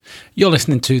You're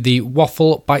listening to the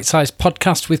Waffle Bite-Sized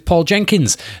Podcast with Paul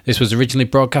Jenkins. This was originally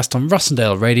broadcast on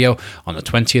Rossendale Radio on the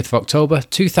 20th of October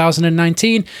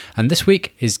 2019, and this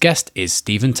week his guest is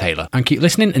Stephen Taylor. And keep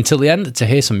listening until the end to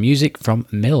hear some music from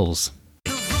Mills.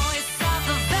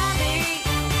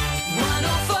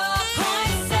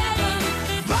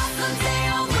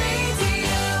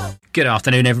 Good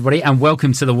afternoon, everybody, and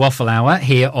welcome to the Waffle Hour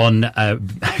here on... I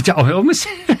almost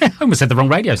said the wrong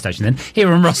radio station then.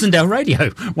 Here on Rossendale Radio,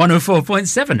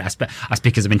 104.7. That's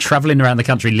because I've been travelling around the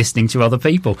country listening to other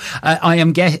people. I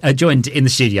am joined in the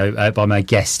studio by my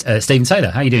guest, Stephen Taylor.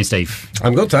 How are you doing, Steve?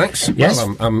 I'm good, thanks. Yes?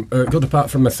 Well, I'm good apart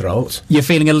from my throat. You're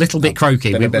feeling a little bit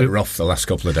croaky. Been a bit rough the last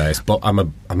couple of days, but I'm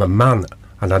a man...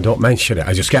 And I don't mention it.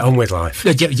 I just get on with life.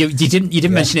 You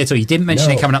didn't mention it at all. You didn't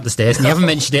mention it coming up the stairs, and you haven't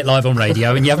mentioned it live on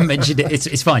radio, and you haven't mentioned it.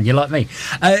 It's fine. You're like me.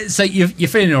 So you're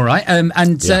feeling all right.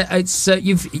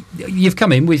 You've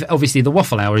come in with, obviously, the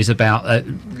Waffle Hour is about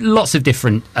lots of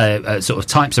different sort of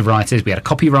types of writers. We had a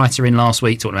copywriter in last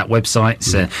week talking about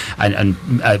websites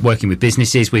and working with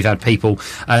businesses. We've had people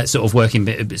sort of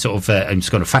working sort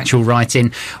of factual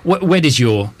writing. Where do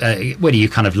you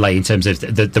kind of lay in terms of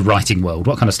the writing world?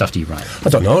 What kind of stuff do you write?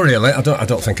 I don't know, really. I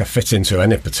don't think I fit into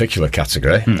any particular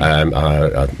category.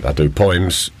 I do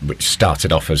poems, which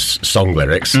started off as song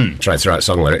lyrics. Tried to write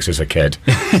song lyrics as a kid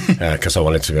because I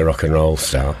wanted to be a rock and roll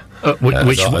star.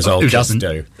 As all kids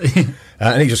do.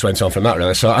 And he just went on from that,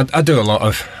 really. So I do a lot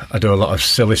of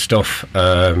silly stuff.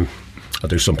 I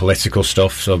do some political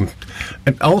stuff,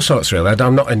 all sorts, really. I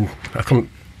couldn't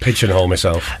pigeonhole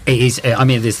myself. It is. I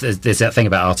mean, there's that thing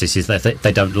about artists is that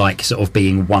they don't like sort of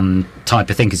being one type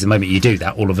of thing, because the moment you do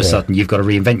that, all of a sudden you've got to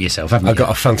reinvent yourself, haven't you? I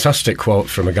got a fantastic quote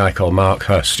from a guy called Mark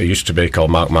Hurst. He used to be called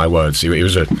Mark My Words. He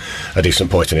was a decent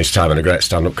poet in his time and a great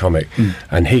stand-up comic.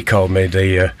 And he called me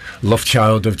the love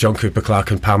child of John Cooper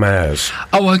Clarke and Pam Ayres.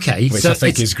 Oh, okay. Which I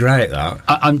think is great. That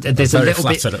there's I'm a very little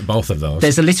flattered bit. At both of those.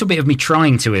 There's a little bit of me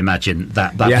trying to imagine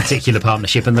that particular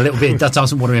partnership, and the little bit that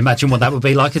doesn't want to imagine what that would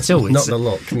be like at all. Not the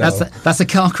look. No. That's a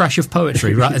car crash of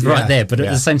poetry right there, but at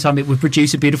the same time it would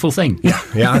produce a beautiful thing.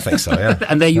 Yeah, I think so, yeah.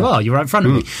 And there you are, you're right in front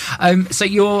of me. So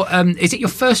your is it your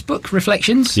first book,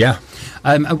 Reflections? Yeah.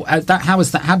 How did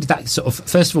that sort of,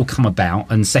 first of all, come about,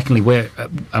 and secondly,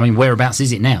 whereabouts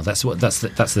is it now? That's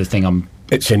the thing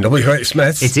It's in W.H.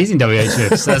 Smith's. It is in W.H.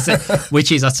 Smith's. That's it.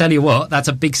 Which is, I tell you what, that's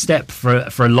a big step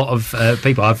for a lot of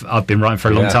people. I've been writing for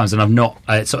a long time, and I've not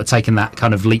sort of taken that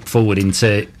kind of leap forward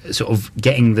into sort of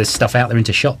getting the stuff out there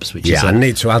into shops. I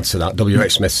need to add to that.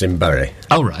 W.H. Smith's in Bury.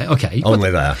 Oh, right, okay.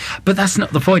 Only there. But that's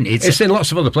not the point. It's in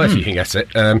lots of other places you can get it.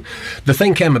 The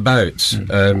thing came about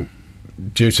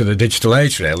due to the digital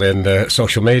age, really, and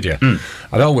social media.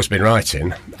 I'd always been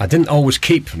writing. I didn't always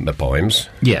keep my poems.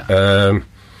 Yeah.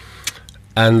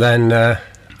 And then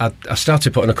I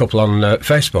started putting a couple on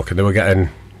Facebook, and they were getting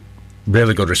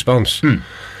really good response. And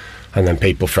then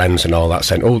friends and all that,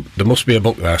 saying, "Oh, there must be a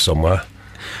book there somewhere."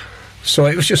 So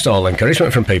it was just all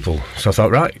encouragement from people. So I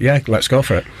thought, right, yeah, let's go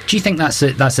for it. Do you think that's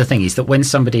the thing, is that when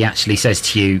somebody actually says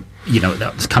to you,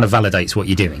 that kind of validates what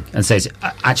you're doing and says,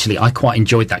 actually, I quite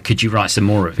enjoyed that, could you write some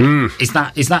more of it? Is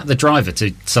that the driver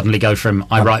to suddenly go from,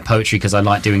 I write poetry because I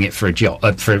like doing it for a job,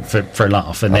 for a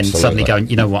laugh, and then suddenly going,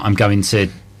 you know what, I'm going to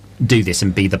do this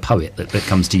and be the poet that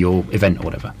comes to your event or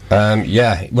whatever?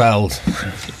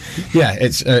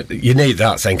 It's you need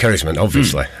that encouragement,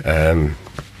 obviously.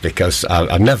 Because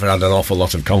I've never had an awful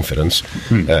lot of confidence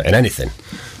in anything.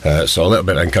 So a little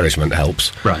bit of encouragement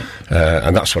helps. Right.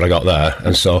 And that's what I got there.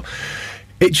 And so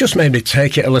it just made me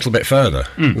take it a little bit further.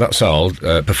 That's all.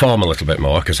 Perform a little bit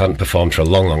more, because I hadn't performed for a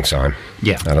long, long time.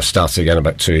 Yeah. And I started again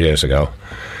about 2 years ago.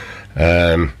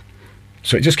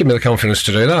 So it just gave me the confidence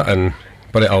to do that and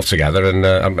put it all together. And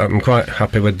I'm quite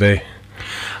happy with the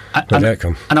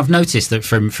outcome. And I've noticed that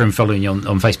from following you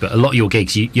on Facebook, a lot of your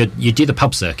gigs, you do the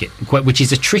pub circuit, which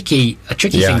is a tricky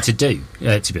thing to do,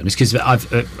 to be honest. Because I've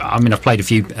played a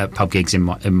few pub gigs in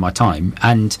my time,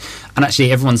 and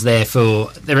actually everyone's there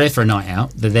they're there for a night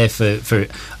out. They're there for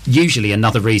usually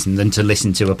another reason than to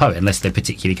listen to a poet, unless they're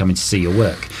particularly coming to see your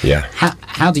work. Yeah.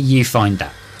 How do you find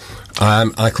that?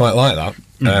 I quite like that.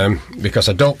 Because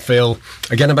I don't feel,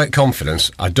 again about confidence,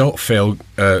 I don't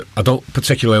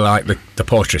particularly like the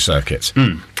poetry circuits.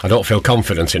 I don't feel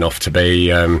confident enough to be,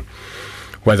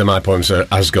 whether my poems are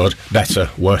as good, better,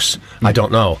 worse, I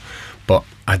don't know. But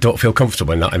I don't feel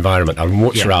comfortable in that environment. I'd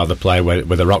much rather play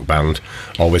with a rock band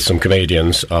or with some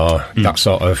comedians or that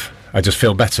sort of I just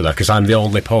feel better there because I'm the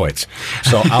only poet.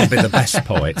 So I'll be the best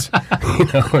poet,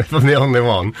 if I'm the only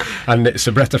one. And it's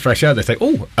a breath of fresh air. They think,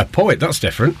 oh, a poet, that's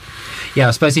different. Yeah,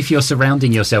 I suppose if you're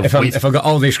surrounding yourself if I've got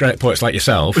all these great poets like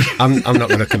yourself, I'm not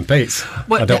going to compete.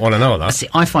 Well, I don't want to know that. See,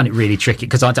 I find it really tricky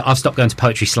because I've stopped going to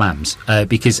poetry slams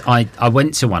because I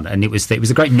went to one and it was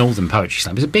the Great Northern Poetry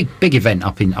Slam. It was a big event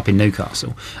up in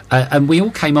Newcastle, and we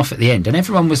all came off at the end, and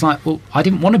everyone was like, "Well, I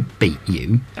didn't want to beat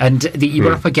you," and you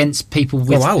were up against people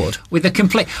with I would. with a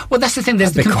complete. Well, that's the thing.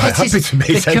 There's I'd be quite happy to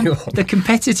beat anyone. The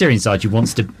competitor inside you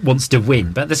wants to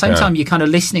win, but at the same time, you're kind of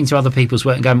listening to other people's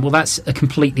work and going, "Well, that's a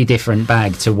completely different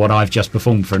bag to what I've just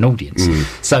performed for an audience."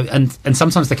 So, and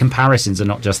sometimes the comparisons are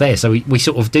not just there. So we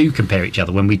sort of do compare each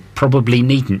other when we probably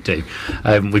needn't do.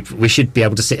 We should be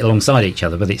able to sit alongside each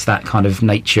other, but it's that kind of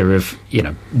nature of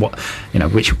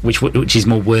which is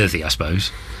more worthy, I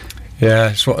suppose.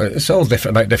 Yeah, it's all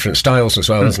different about different styles as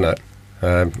well, isn't it?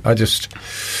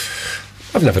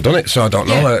 I've never done it, so I don't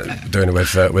know. Doing it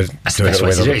with That's the doing best it way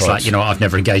with to do other it. It's poets. like, I've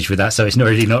never engaged with that, so it's not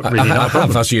really not a I have,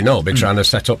 problem. as you know, been trying to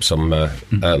set up some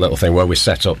little thing where we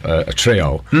set up a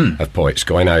trio of poets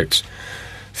going out,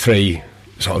 3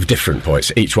 sort of different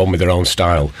poets, each one with their own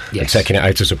style, and taking it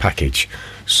out as a package.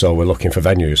 So we're looking for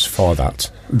venues for that.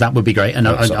 That would be great, and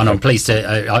I'm pleased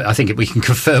to. I think we can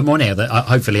confirm on air that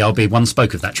hopefully I'll be one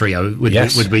spoke of that trio.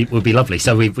 Would be lovely.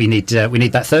 So we need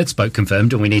that third spoke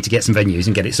confirmed, and we need to get some venues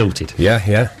and get it sorted.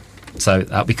 Yeah. So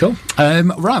that'll be cool.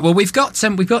 Right. Well, we've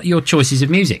got your choices of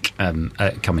music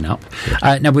coming up.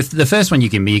 Now, with the first one you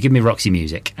give me Roxy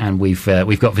Music, and we've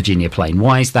got Virginia Plain.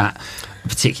 Why is that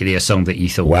particularly a song that you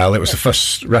thought? Well, it was the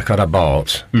first record I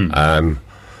bought.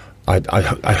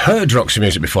 I heard Roxy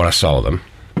Music before I saw them,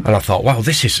 and I thought, wow,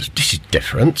 this is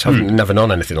different. I've never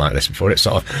known anything like this before. It's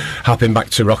sort of harping back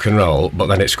to rock and roll, but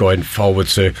then it's going forward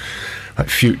to like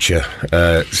future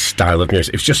style of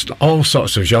music. It's just all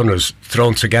sorts of genres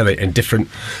thrown together in different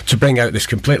to bring out this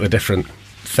completely different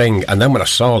thing. And then when I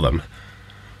saw them,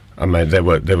 I mean, they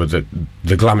were the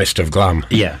glammest of glam.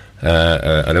 Yeah,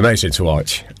 and amazing to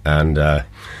watch. And I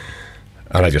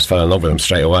just fell in love with them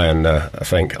straight away. And I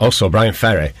think also Brian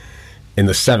Ferry, in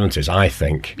the 70s, I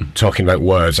think, talking about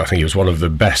words, I think he was one of the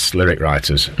best lyric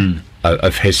writers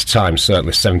of his time,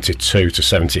 certainly 72 to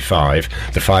 75.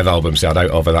 The 5 albums he had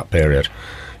out over that period.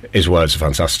 His words are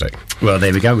fantastic. Well,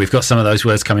 there we go. We've got some of those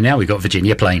words coming now. We've got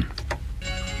Virginia Plain.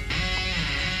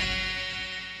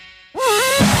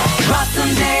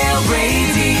 Rossendale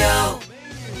Radio.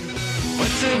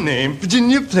 What's her name?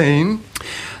 Virginia Plain.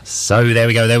 So there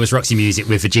we go. There was Roxy Music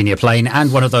with Virginia Plain,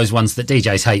 and one of those ones that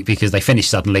DJs hate because they finish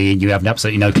suddenly and you have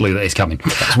absolutely no clue that it's coming.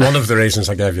 That's one of the reasons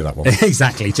I gave you that one.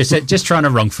 Exactly. Just trying to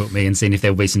wrong foot me and seeing if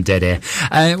there will be some dead air.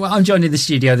 Well, I'm joined in the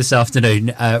studio this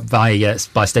afternoon by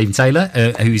Stephen Taylor,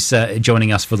 who's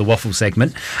joining us for the Waffle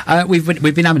segment.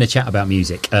 We've been having a chat about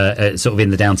music, sort of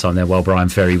in the downtime there while Brian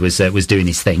Ferry was doing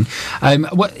his thing.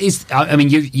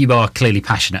 You are clearly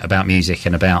passionate about music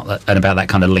and about that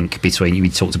kind of link between. You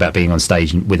talked about being on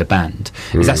stage with a band.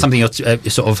 Is that something you're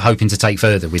sort of hoping to take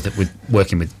further with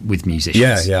working with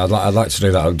musicians? Yeah, I'd like to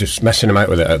do that. I'm just messing about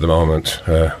with it at the moment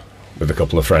with a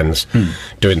couple of friends,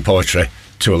 doing poetry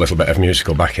to a little bit of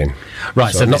musical backing.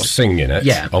 Right, so I'm not singing it.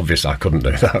 Yeah, obviously I couldn't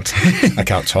do that. I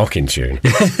can't talk in tune.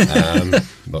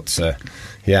 But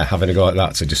having a go at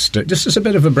that to just as a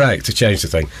bit of a break to change the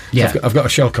thing. Yeah, I've got a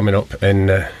show coming up in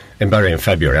Bury in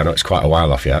February. I know it's quite a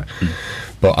while off yet,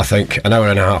 but I think an hour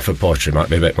and a half of poetry might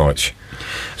be a bit much.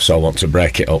 So I want to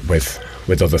break it up with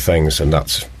other things, and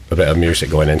that's a bit of music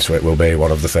going into it will be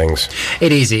one of the things.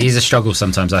 It is a struggle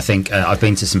sometimes. I think I've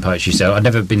been to some poetry shows. I've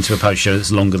never been to a poetry show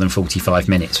that's longer than 45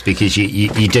 minutes because you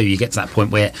get to that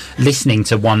point where listening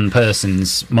to one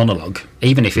person's monologue,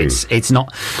 even if it's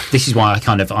not. This is why I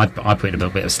put in a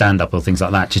little bit of stand up or things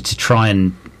like that just to try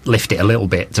and lift it a little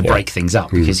bit to break things up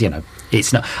because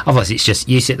it's not, otherwise it's just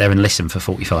you sit there and listen for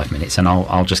 45 minutes and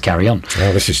I'll just carry on.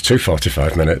 Well, this is 2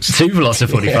 45 minutes. 2 lots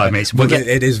of 45 minutes.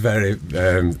 It is very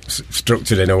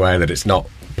structured in a way that it's not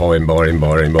boring.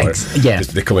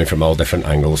 They're coming from all different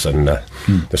angles, and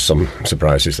there's some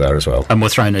surprises there as well. And we're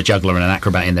throwing a juggler and an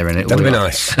acrobat in there, and that'd be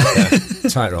nice.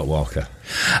 Tightrope walker.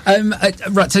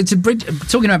 Right, so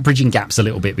talking about bridging gaps a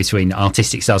little bit between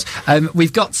artistic styles,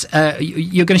 we've got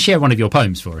you're going to share one of your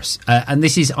poems for us, and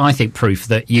this is, I think, proof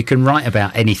that you can write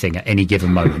about anything at any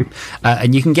given moment,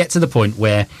 and you can get to the point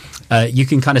where you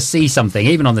can kind of see something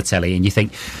even on the telly and you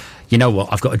think, you know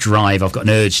what, I've got a drive, I've got an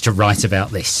urge to write about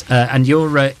this. And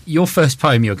your first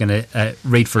poem you're going to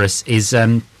read for us is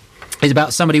is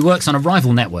about somebody who works on a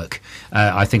rival network.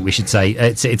 I think we should say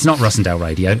it's not Rossendale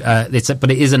Radio,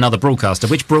 but it is another broadcaster.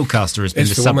 Which broadcaster has been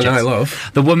It's the the subject? woman I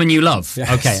love. The woman you love.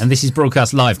 Yes. Okay, and this is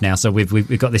broadcast live now, so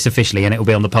we've got this officially, and it will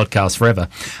be on the podcast forever.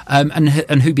 And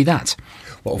who be that?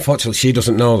 Well, unfortunately, she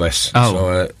doesn't know this. Oh.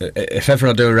 So if ever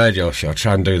I do a radio show, I'll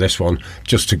try and do this one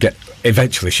just to get...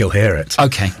 Eventually, she'll hear it.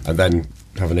 Okay. And then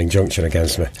have an injunction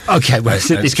against me. Okay, well,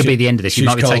 And this could be the end of this. You she's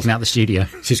might be called- taken out the studio.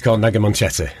 She's called Naga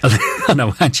Monchetti. I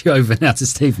know, hand you over now to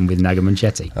Stephen with Naga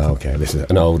Monchetti. Okay, this is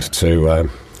an ode to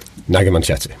Naga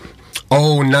Monchetti.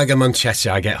 Oh, Naga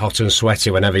Monchetti, I get hot and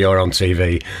sweaty whenever you're on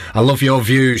TV. I love your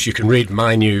views, you can read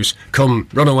my news. Come,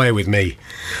 run away with me.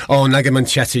 Oh, Naga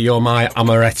Monchetti, you're my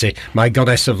Amoretti, my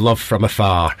goddess of love from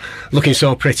afar. Looking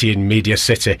so pretty in Media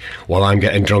City while I'm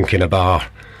getting drunk in a bar.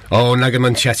 Oh, Naga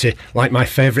Monchetti, like my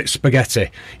favourite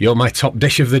spaghetti, you're my top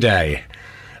dish of the day.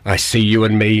 I see you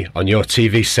and me on your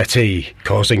TV settee,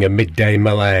 causing a midday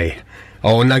melee.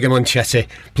 Oh, Naga Monchetti,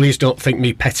 please don't think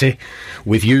me petty.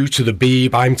 With you to the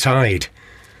Beeb I'm tied.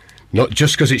 Not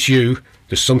just 'cause it's you,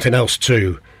 there's something else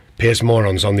too. Piers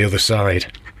Morons on the other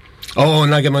side. Oh,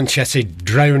 Naga Monchetti,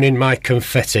 drown in my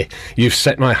confetti. You've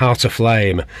set my heart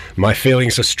aflame. My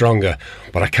feelings are stronger,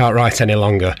 but I can't write any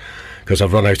longer, 'cause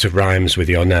I've run out of rhymes with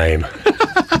your name.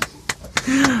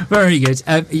 Very good.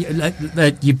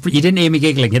 You didn't hear me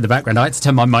giggling in the background. I had to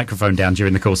turn my microphone down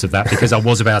during the course of that because I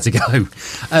was about to go.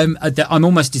 I'm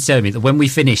almost determined that when we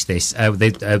finish this,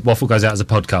 Waffle goes out as a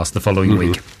podcast the following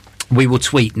week. We will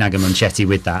tweet Naga Monchetti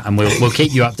with that, and we'll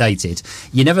keep you updated.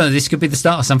 You never know; this could be the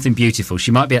start of something beautiful.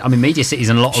 She might be. I mean, Media City's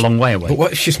a long way away. But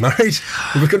what if she's married?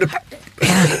 We're going to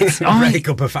break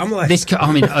up a family. Look.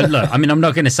 I mean, I'm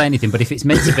not going to say anything, but if it's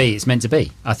meant to be, it's meant to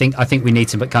be. I think we need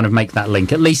to kind of make that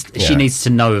link. At least she Yeah. needs to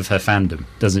know of her fandom,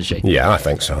 doesn't she? Yeah, I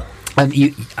think so.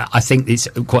 I think it's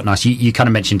quite nice. You kind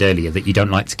of mentioned earlier that you don't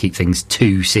like to keep things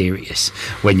too serious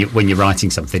when you're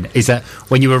writing something. Is that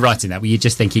when you were writing that, were you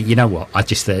just thinking, you know what?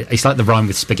 it's like the rhyme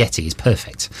with spaghetti is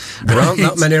perfect. There aren't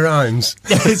that many rhymes.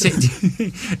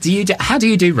 How do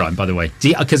you do rhyme, by the way?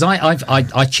 Because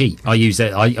I cheat. I use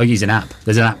an app.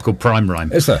 There's an app called Prime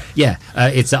Rhyme. Is there? Yeah.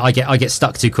 I get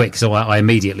stuck too quick, so I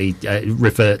immediately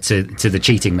revert to the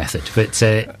cheating method. But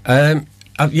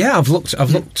I've looked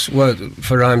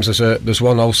for rhymes. There's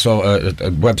one also a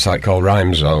website called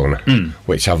Rhyme Zone,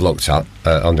 which I've looked at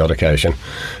on the odd occasion.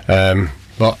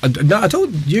 But I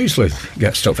don't usually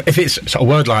get stuck. If it's a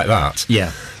word like that,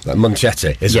 yeah. like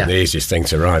Monchetti isn't Yeah. the easiest thing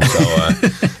to rhyme. So,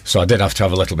 so I did have to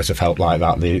have a little bit of help like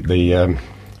that.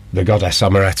 The goddess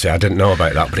Amoretti, I didn't know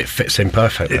about that, but it fits in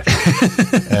perfectly.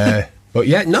 But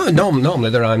yeah, normally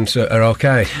the rhymes are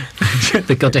okay.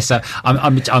 The goddess. I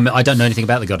don't know anything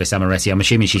about the goddess Amoretti. I'm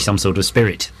assuming she's some sort of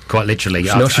spirit, quite literally.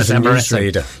 No, she's a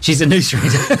newsreader. She's a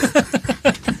newsreader.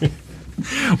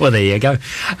 Well, there you go.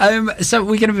 So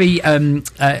we're going to be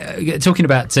talking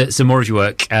about some more of your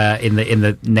work in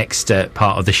the next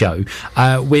part of the show.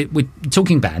 We're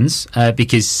talking bands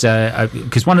because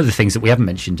one of the things that we haven't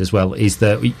mentioned as well is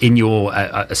that in your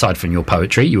aside from your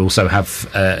poetry, you also have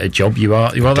a job. You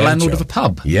are the landlord of a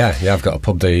pub. Yeah, I've got a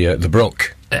pub, the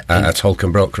Brook. At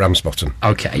Holcombe Brook, Ramsbottom.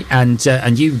 Okay,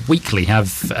 and you weekly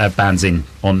have bands in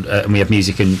on, and we have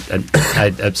music and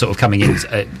sort of coming in,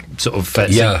 so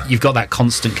Yeah. you've got that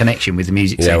constant connection with the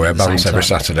music. Yeah, scene we're at the bands same every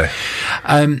time.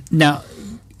 Saturday. Now,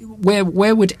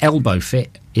 where would Elbow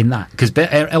fit in that? Because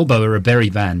Elbow are a berry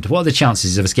band. What are the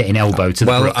chances of us getting Elbow to the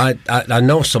Well, Brook? I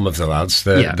know some of the lads.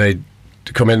 Yeah. They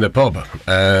come in the pub,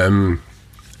 and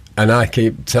I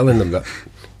keep telling them that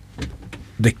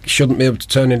they shouldn't be able to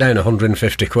turn it down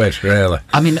 150 quid, really.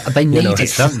 I mean, they need know, it,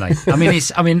 it's- don't they?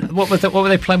 I mean, what were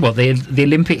they playing? What the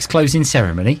Olympics closing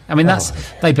ceremony? I mean,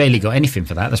 they barely got anything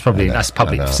for that. That's probably that's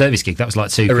public I know. service gig. That was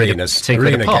like £2 Arenas, £2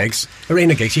 arena a pop. gigs.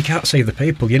 Arena gigs, you can't see the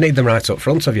people. You need them right up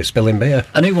front of you, spilling beer.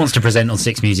 And who wants to present on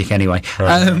Six Music anyway?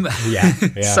 Yeah.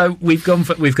 So we've gone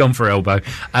for Elbow,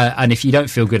 and if you don't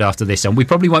feel good after this song, we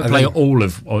probably won't play all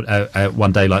of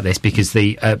One Day Like This because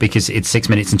it's 6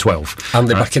 minutes and 12. And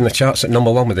they're back in the charts at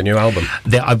 #1 with a new album.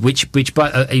 Which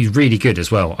is really good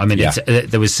as well. I mean, Yeah.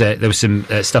 there was some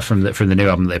stuff from the new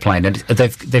album that they're playing, and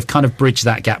they've kind of bridged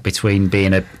that gap between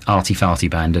being a arty farty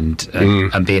band and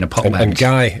being a pop band. And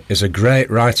Guy is a great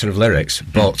writer of lyrics,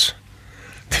 but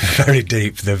they're very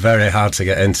deep. They're very hard to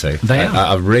get into. They are.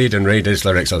 I read his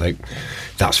lyrics. I think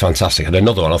that's fantastic. And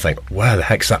another one, I think, where the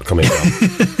heck's that coming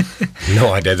from?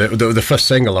 No idea. The first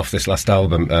single off this last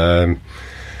album.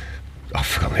 I've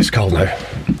forgotten what it's called now.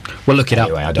 We'll look it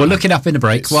Anyway, I up. don't We'll know. look it up in the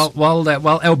break. While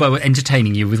Elbow are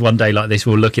entertaining you with One Day Like This,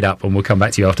 we'll look it up and we'll come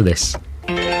back to you after this.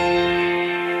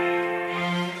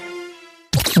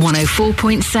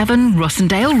 104.7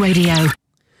 Rossendale Radio.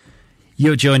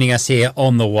 You're joining us here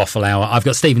on the Waffle Hour. I've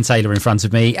got Stephen Taylor in front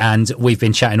of me, and we've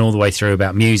been chatting all the way through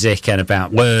about music and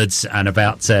about words and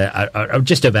about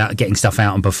just about getting stuff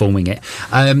out and performing it.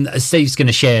 Steve's going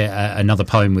to share another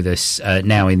poem with us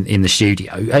now in the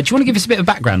studio. Do you want to give us a bit of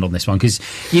background on this one? Because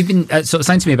you've been sort of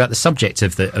saying to me about the subject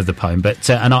of the poem, but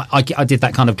and I did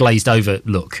that kind of glazed over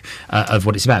look of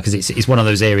what it's about, because it's one of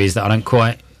those areas that I don't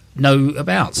quite know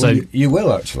about. So well, you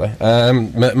will actually.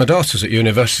 My daughter's at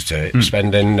university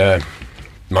spending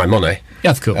my money.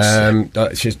 Yeah, of course.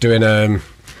 She's doing a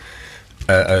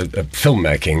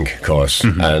filmmaking course,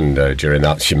 and during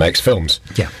that she makes films.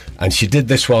 Yeah. And she did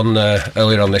this one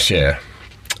earlier on this year,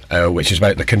 which is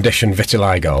about the condition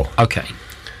vitiligo. Okay.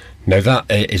 Now that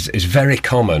is very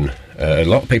common. A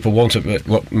lot of people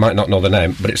might not know the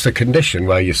name, but it's the condition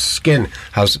where your skin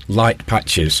has light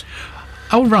patches.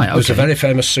 Oh, right, okay. There's a very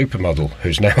famous supermodel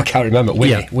whose name I can't remember,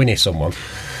 Winnie someone.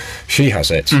 She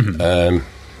has it.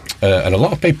 And a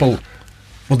lot of people,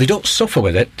 well, they don't suffer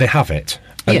with it, they have it.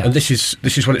 And this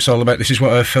is what it's all about. This is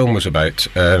what her film was about.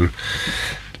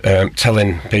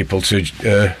 Telling people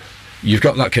to, you've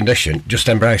got that condition, just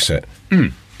embrace it.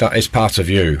 That is part of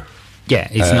you. Yeah,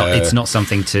 it's not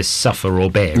something to suffer or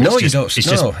bear. No, it's you don't. It's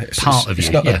just part of you. It's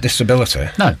not a disability.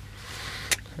 No.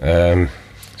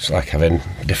 It's like having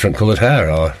different coloured hair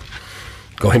or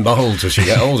going bald as you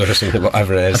get older or something,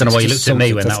 whatever it is. I don't know why you looked at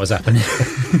me when that was happening.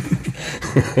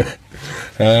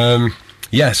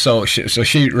 So she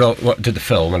did the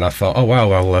film, and I thought, oh wow,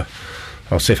 well,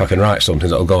 I'll see if I can write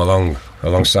something that'll go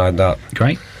alongside that.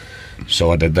 Great.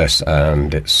 So I did this,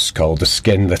 and it's called The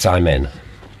Skin That I'm In.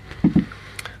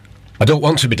 I don't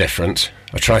want to be different.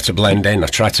 I try to blend in. I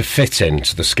try to fit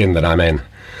into the skin that I'm in.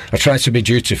 I try to be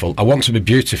dutiful. I want to be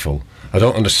beautiful. I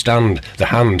don't understand the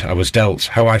hand I was dealt,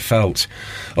 how I felt.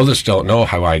 Others don't know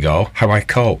how I go, how I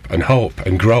cope and hope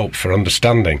and grope for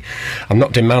understanding. I'm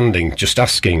not demanding, just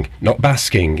asking, not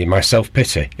basking in my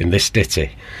self-pity in this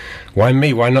ditty. Why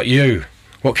me? Why not you?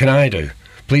 What can I do?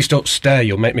 Please don't stare,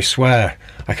 you'll make me swear.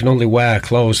 I can only wear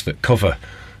clothes that cover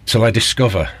till I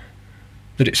discover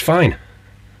that it's fine.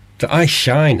 That I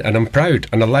shine and I'm proud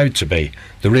and allowed to be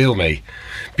the real me.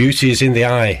 Beauty is in the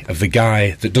eye of the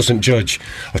guy that doesn't judge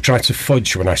or try to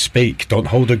fudge when I speak. Don't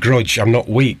hold a grudge, I'm not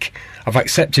weak. I've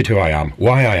accepted who I am,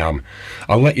 why I am.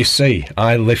 I'll let you see,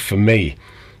 I live for me.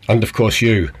 And of course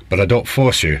you, but I don't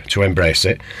force you to embrace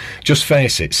it. Just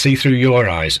face it, see through your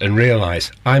eyes and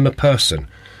realise I'm a person.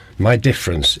 My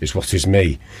difference is what is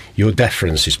me. Your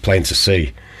deference is plain to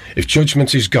see. If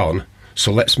judgment is gone,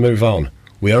 so let's move on.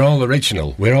 We are all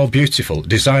original, we're all beautiful,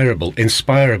 desirable,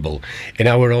 inspirable, in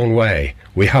our own way.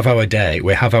 We have our day,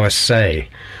 we have our say.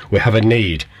 We have a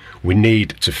need, we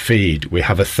need to feed, we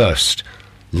have a thirst.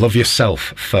 Love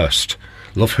yourself first.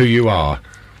 Love who you are,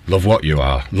 love what you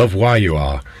are, love why you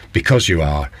are, because you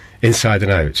are, inside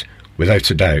and out, without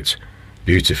a doubt,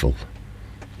 beautiful.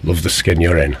 Love the skin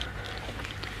you're in.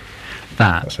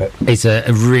 That is a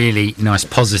really nice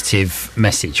positive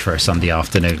message for a Sunday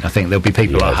afternoon. I think there'll be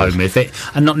people at home with it,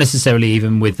 and not necessarily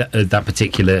even with that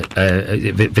particular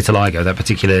vitiligo, that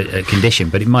particular condition,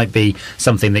 but it might be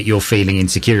something that you're feeling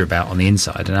insecure about on the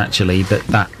inside, and actually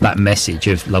that message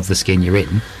of love the skin you're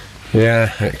in,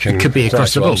 it could be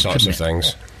across the board, all sorts of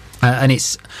things. And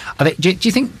it's, I think, do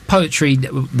you think poetry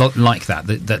like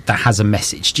that has a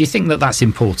message? Do you think that that's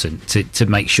important to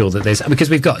make sure that there's,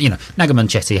 because we've got, Naga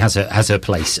Munchetti has her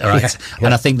place, all right? Yeah.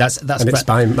 And I think that's and it's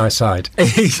by my side.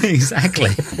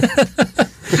 Exactly.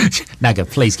 Naga,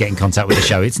 please get in contact with the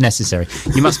show. It's necessary.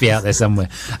 You must be out there somewhere.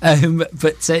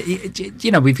 But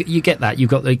you get that. You've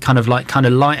got the kind of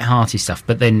light-hearted stuff,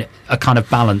 but then a kind of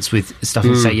balance with stuff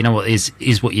and say, you know what,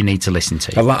 is what you need to listen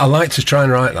to. I like to try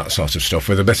and write that sort of stuff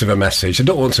with a bit of a message. I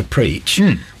don't want to preach,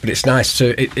 but it's nice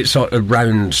to. It sort of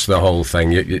rounds the whole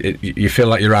thing. You feel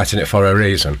like you're writing it for a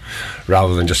reason,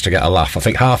 rather than just to get a laugh. I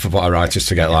think half of what I write is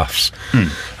to get laughs, and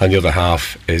the other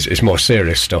half is more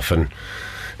serious stuff and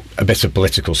a bit of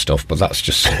political stuff, but that's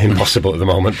just impossible at the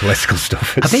moment. Political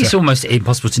stuff. I think it's almost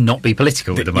impossible to not be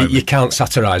political at the moment. You can't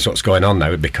satirise what's going on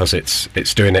now because it's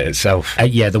doing it itself.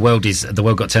 The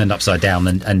world got turned upside down,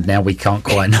 and now we can't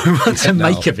quite know what to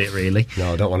make of it. Really.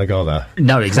 No, I don't want to go there.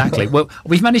 No, exactly. Well,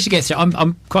 we've managed to get through.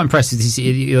 I'm quite impressed with this.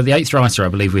 You're the 8th writer I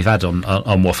believe we've had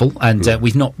on Waffle, and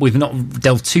we've not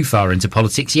delved too far into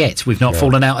politics yet. We've not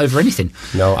fallen out over anything.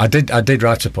 No, I did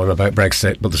write a poem about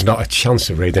Brexit, but there's not a chance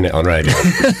of reading it on radio.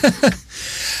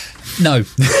 No.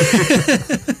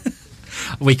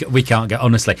 we can't get,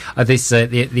 honestly, this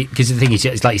because the thing is,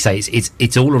 it's like you say,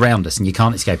 it's all around us and you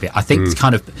can't escape it. I think it's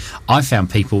kind of, I found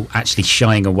people actually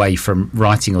shying away from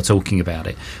writing or talking about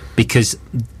it because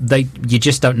you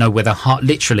just don't know whether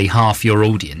literally half your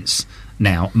audience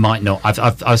now might not.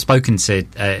 I've spoken to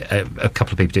a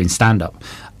couple of people doing stand-up,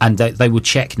 and they will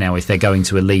check now if they're going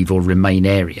to a leave or remain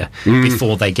area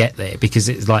before they get there, because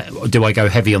it's like, do I go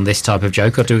heavy on this type of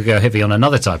joke or do I go heavy on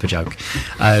another type of joke?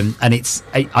 And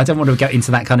I don't want to go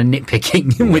into that kind of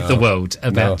nitpicking with the world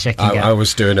about checking out. I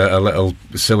was doing a little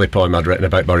silly poem I'd written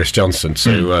about Boris Johnson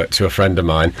to a friend of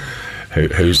mine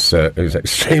who's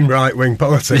extreme right-wing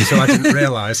politics, so I didn't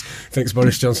realise thinks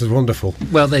Boris Johnson's wonderful.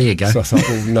 Well, there you go. So I thought,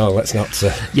 well, no, let's not.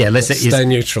 Let's stay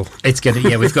neutral. It's good.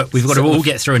 Yeah, we've got to all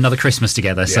get through another Christmas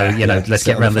together. So let's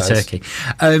get around the turkey.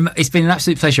 It's been an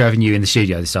absolute pleasure having you in the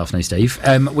studio this afternoon, Steve.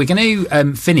 We're going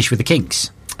to finish with the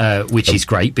Kinks. Which is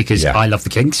great because I love the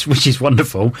Kinks, which is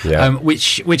wonderful. Yeah.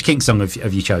 Which Kinks song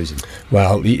have you chosen?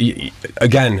 Well,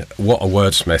 again, what a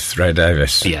wordsmith, Ray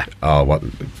Davies. Yeah. Oh,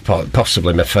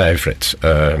 possibly my favourite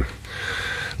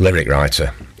lyric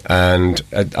writer. And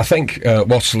I think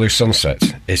Waterloo Sunset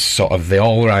is sort of the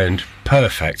all-round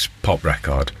perfect pop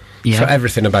record. Yeah. So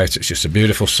everything about it's just a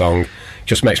beautiful song.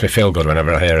 Just makes me feel good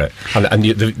whenever I hear it. And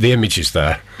the image is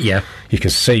there. Yeah. You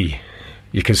can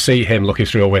see him looking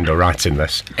through a window writing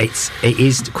this. It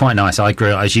is quite nice. I grew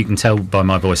up, as you can tell by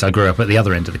my voice, I grew up at the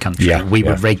other end of the country. Yeah, we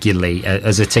would regularly,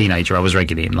 as a teenager, I was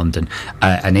regularly in London.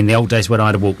 And in the old days when I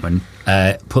had a Walkman,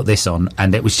 put this on,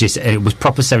 and it was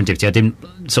proper serendipity. I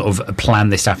didn't sort of plan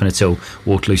this to happen at all.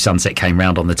 Waterloo Sunset came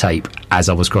round on the tape as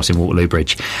I was crossing Waterloo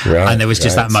Bridge. Right, and there was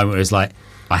just that moment where it was like,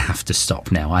 I have to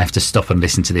stop now. I have to stop and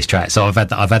listen to this track. So I've had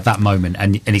that moment,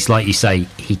 and it's like you say,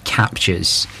 he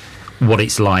captures what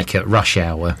it's like at rush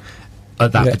hour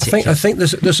at that particular... I think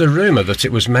there's a rumour that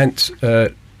it was meant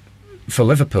for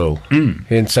Liverpool.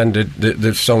 He intended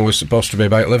the song was supposed to be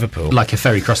about Liverpool, like a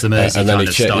ferry across the Mersey and then kind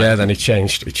of style. Then he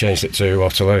changed it to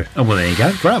Waterloo. Oh, well, there you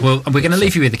go. Right, well, we're going to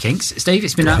leave you with the Kinks. Steve,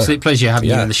 it's been an absolute pleasure having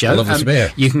you on the show. Lovely to be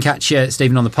here. You can catch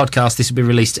Stephen on the podcast. This will be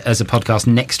released as a podcast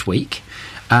next week,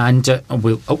 and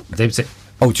there's it.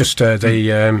 Just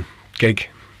the gig.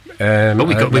 We've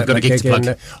got a gig to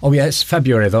plug. It's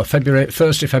February though. February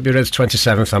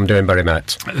 27th. I'm doing Bury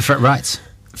Met. Right.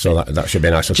 So that should be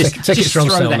nice. So Just tickets are on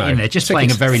throw sale that now. in there. Just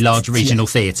playing a very large regional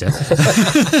theatre.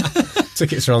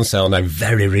 Tickets are on sale now,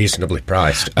 very reasonably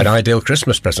priced. An ideal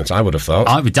Christmas present, I would have thought.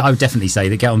 I would definitely say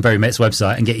that get on Bury Met's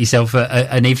website and get yourself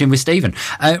an evening with Stephen.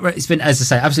 It's been, as I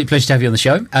say, absolute pleasure to have you on the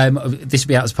show. This will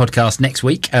be out as a podcast next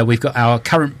week. We've got our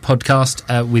current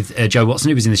podcast with Joe Watson,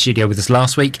 who was in the studio with us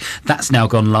last week. That's now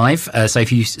gone live. So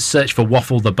if you search for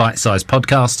Waffle, the Bite-Sized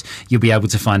Podcast, you'll be able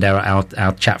to find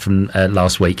our chat from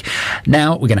last week.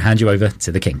 Now we're going to hand you over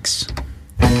to the Kinks.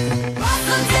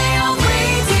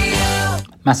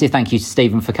 Massive thank you to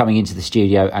Stephen for coming into the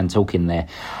studio and talking there.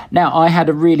 Now, I had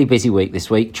a really busy week this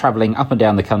week, travelling up and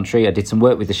down the country. I did some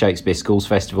work with the Shakespeare Schools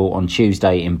Festival on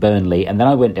Tuesday in Burnley, and then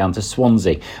I went down to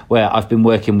Swansea, where I've been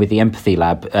working with the Empathy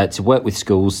Lab to work with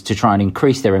schools to try and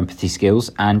increase their empathy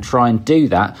skills and try and do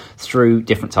that through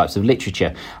different types of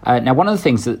literature. Now, one of the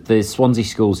things that the Swansea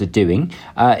schools are doing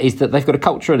is that they've got a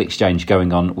cultural exchange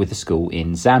going on with the school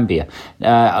in Zambia.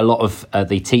 A lot of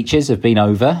the teachers have been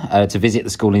over to visit the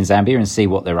school in Zambia and see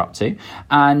what they're up to,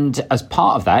 and as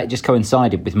part of that, it just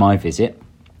coincided with my visit.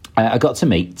 I got to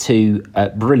meet two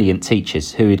brilliant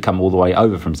teachers who had come all the way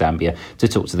over from Zambia to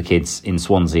talk to the kids in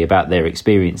Swansea about their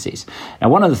experiences. Now,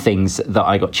 one of the things that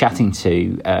I got chatting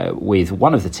to with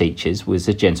one of the teachers was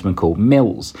a gentleman called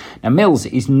Mills. Now, Mills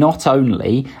is not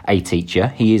only a teacher,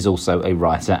 he is also a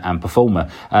writer and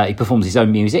performer. He performs his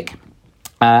own music.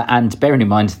 And bearing in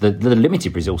mind the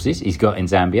limited resources he's got in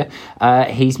Zambia,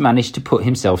 he's managed to put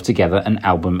himself together an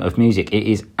album of music. It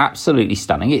is absolutely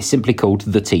stunning. It's simply called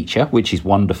The Teacher, which is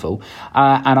wonderful.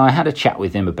 And I had a chat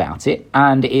with him about it.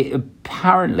 And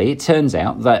it turns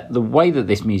out that the way that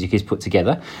this music is put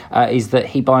together is that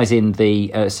he buys in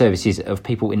the services of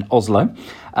people in Oslo.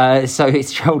 So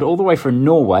it's travelled all the way from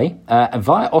Norway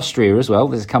via Austria as well.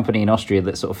 There's a company in Austria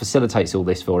that sort of facilitates all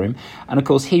this for him. And of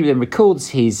course, he then records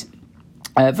his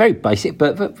very basic,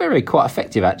 but very quite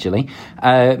effective, actually,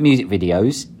 music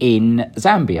videos in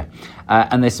Zambia.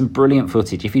 And there's some brilliant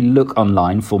footage. If you look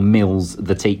online for Mills,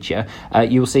 the teacher,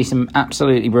 you'll see some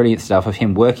absolutely brilliant stuff of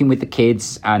him working with the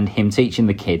kids and him teaching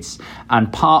the kids.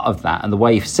 And part of that, and the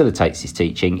way he facilitates his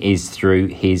teaching, is through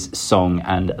his song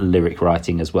and lyric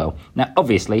writing as well. Now,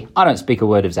 obviously, I don't speak a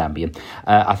word of Zambian.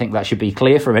 I think that should be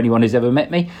clear from anyone who's ever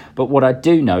met me. But what I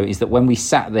do know is that when we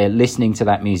sat there listening to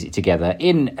that music together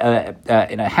in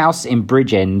in a house in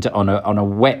Bridgend on a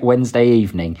wet Wednesday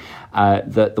evening,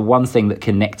 the one thing that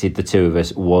connected the two of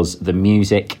us was the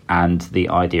music and the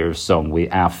idea of song.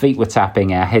 Our feet were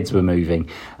tapping, our heads were moving,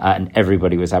 and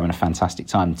everybody was having a fantastic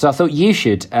time. So I thought you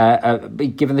should be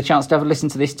given the chance to have a listen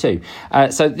to this too.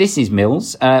 So this is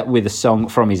Mills with a song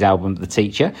from his album The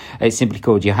Teacher. It's simply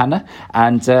called Johanna,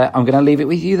 and I'm going to leave it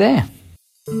with you there.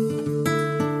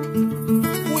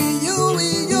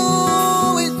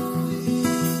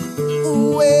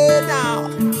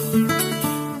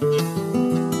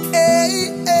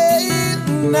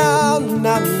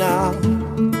 Now,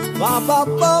 ba ba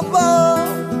ba ba,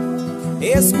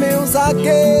 it's Mills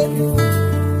again.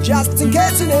 Just in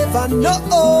case you never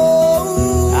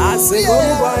know, I say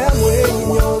why I'm waiting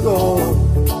yogo.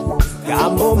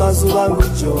 Gambo mazubangu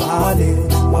Johane,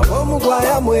 wabomu why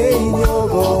I'm waiting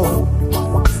yogo.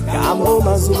 Gambo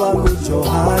mazubangu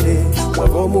Johane,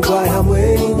 wabomu why I'm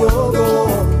waiting yogo.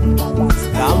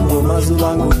 Gambo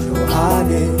mazubangu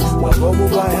Johane, wabomu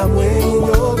why I'm waiting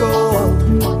yogo.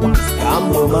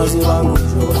 Gambo mazubangu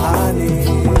Johane,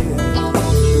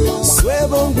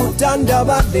 swebo ngutanda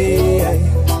bade,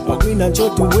 wakwina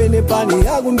chotu wene pani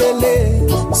agumbele.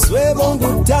 Swebo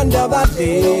ngutanda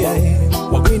bade,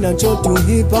 wakwina chotu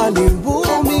hipani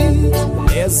bumi.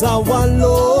 Leza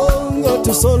walongo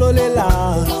tusololela,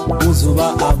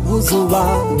 uzuba abuzuba.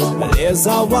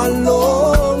 Leza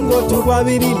walongo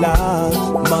tukwabirila,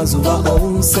 mazuba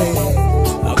onse.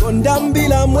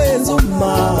 Agondambila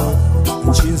mwenzuma,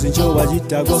 nchinzi ncho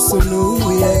wajitago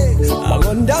sunuye.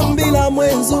 Agondambila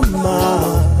mwenzuma,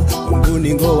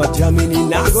 nguningo watamini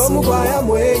nago mugwaya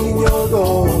mwenyi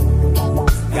nyogo.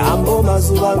 Gambo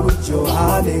mazubangu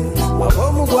Johane,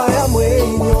 wago mugwaya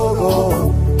mwenyi nyogo.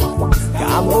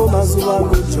 Gambo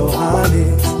mazubangu Johane,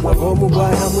 wago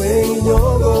mugwaya mwenyi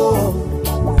nyogo.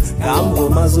 Gambo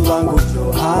mazubangu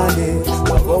Johane,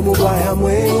 wago mugwaya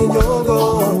mwenyi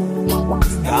nyogo.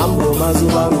 Gambo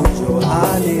mazubangu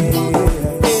Johane,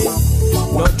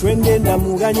 no twende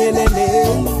ndamuganyelele,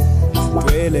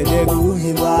 twelede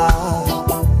guhimba.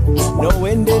 No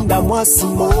wende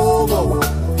ndamwasimogo,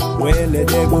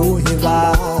 twelede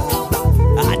guhimba.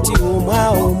 Ati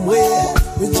umwe,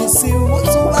 ujisi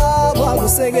uzuba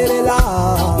wagusegelela.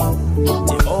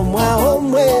 Ti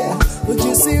umwe,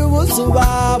 ujisi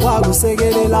uzuba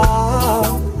wagusegelela.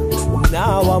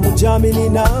 Na wa mujamini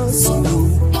nasu,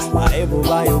 aebu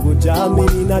bayo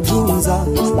kujamini na junza.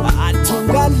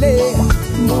 Atungale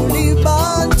muli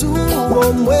bantu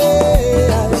omwe,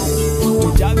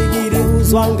 tujabigiri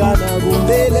uzwangana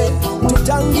gumbele.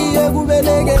 Tutangiye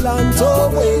kubelegela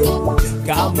ntowe,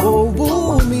 gambo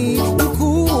bumi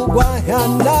kugwa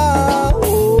yana.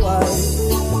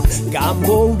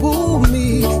 Gambo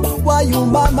bumi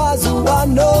wayumba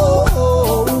mazuwano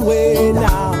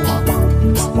wena.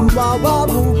 Baba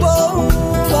bubo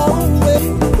bawe,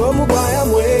 gomu kwaya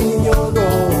mwenyi nyogo.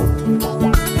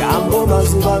 Gambo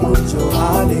mazubangu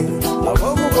Johane,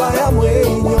 gomu kwaya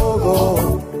mwenyi nyogo.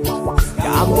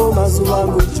 Gambo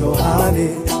mazubangu Johane,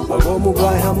 gomu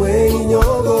kwaya mwenyi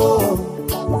nyogo.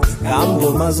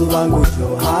 Gambo mazubangu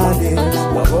Johane,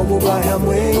 gomu kwaya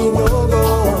mwenyi nyogo.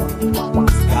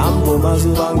 Gambo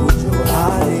mazubangu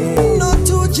Johane. No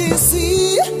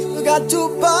tujisi,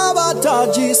 gatupa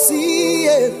batajisi.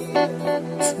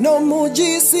 No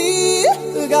mujisi,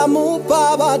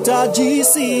 gamupa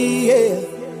batajisi.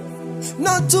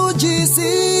 No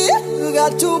tujisi,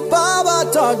 gatupa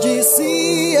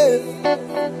batajisi.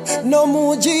 No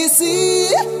mujisi,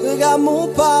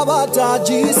 gamupa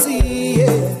batajisi.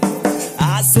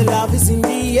 I say love is in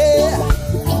the air.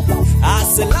 I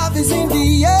say love is in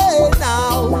the air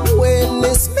now. Well,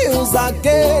 it's Mills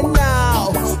again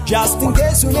now. Just in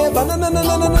case you never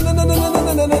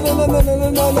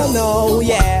no,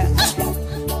 yeah.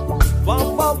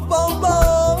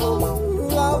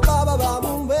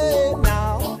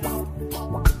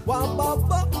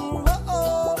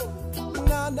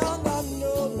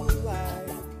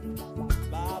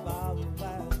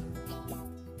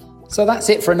 So that's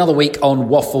it for another week on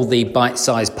Waffle, the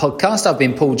bite-sized podcast. I've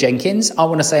been Paul Jenkins. I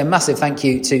want to say a massive thank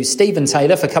you to Stephen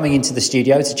Taylor for coming into the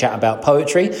studio to chat about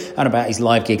poetry and about his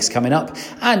live gigs coming up.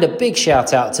 And a big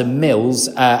shout out to Mills.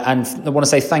 And I want to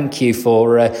say thank you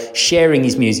for sharing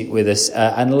his music with us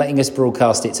and letting us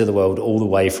broadcast it to the world all the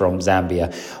way from Zambia.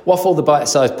 Waffle, the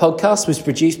bite-sized podcast was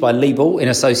produced by Lee Ball in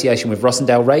association with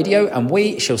Rossendale Radio. And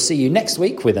we shall see you next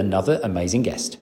week with another amazing guest.